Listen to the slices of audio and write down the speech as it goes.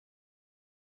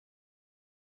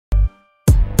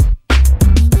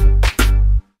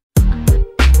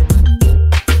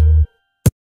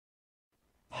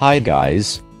Hi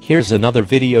guys, here's another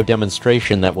video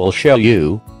demonstration that will show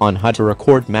you on how to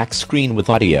record Mac Screen with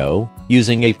audio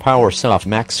using a PowerSoft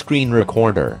Mac Screen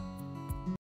recorder.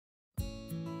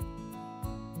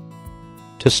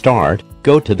 To start,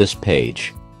 go to this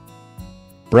page.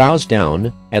 Browse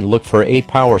down and look for a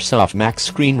PowerSoft Mac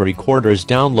Screen Recorder's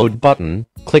download button,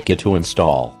 click it to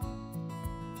install.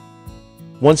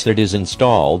 Once it is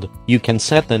installed, you can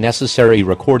set the necessary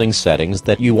recording settings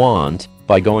that you want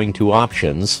by going to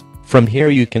Options. From here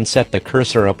you can set the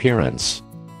cursor appearance.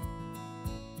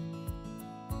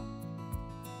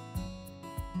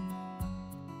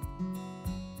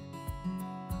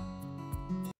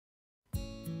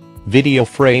 Video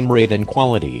frame rate and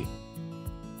quality.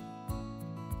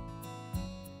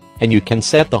 And you can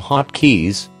set the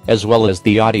hotkeys, as well as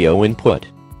the audio input.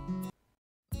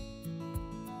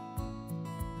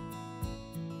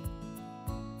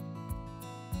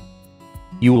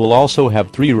 You will also have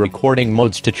 3 recording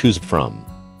modes to choose from.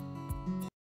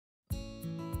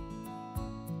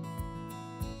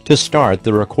 To start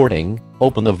the recording,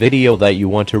 open the video that you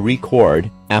want to record.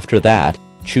 After that,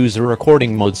 choose a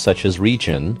recording mode such as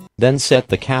region, then set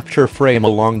the capture frame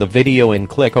along the video and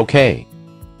click OK.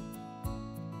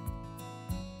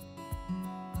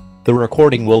 The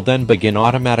recording will then begin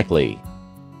automatically.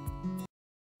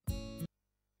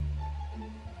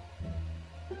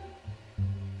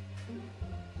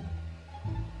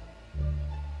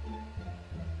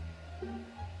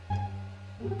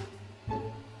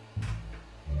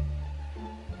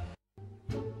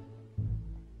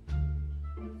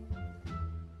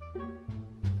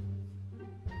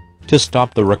 To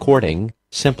stop the recording,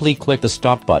 simply click the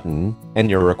stop button, and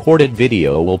your recorded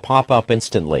video will pop up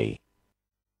instantly.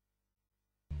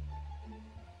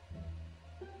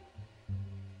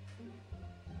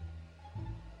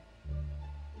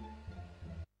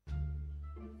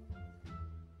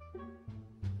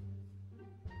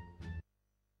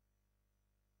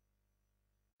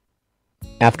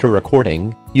 After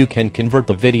recording, you can convert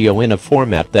the video in a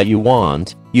format that you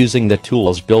want, using the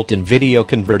tool's built-in video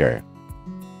converter.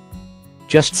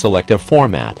 Just select a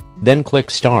format, then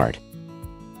click Start.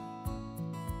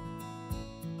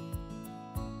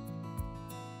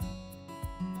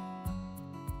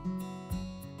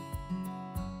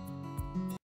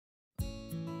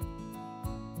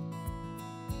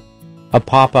 A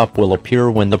pop-up will appear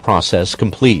when the process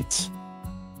completes.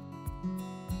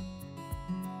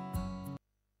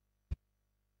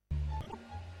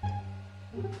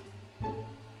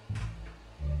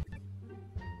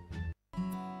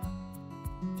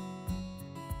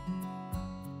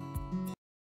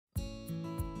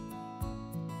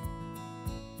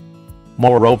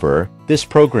 Moreover, this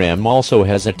program also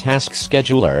has a task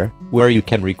scheduler, where you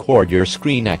can record your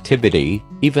screen activity,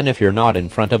 even if you're not in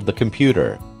front of the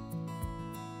computer.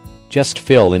 Just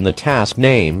fill in the task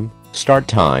name, start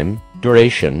time,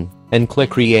 duration, and click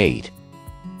Create.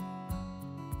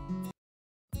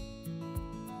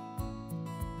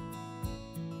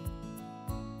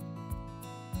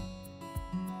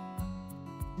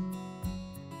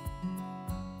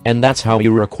 And that's how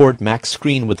you record Mac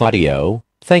Screen with audio.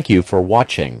 Thank you for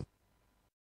watching.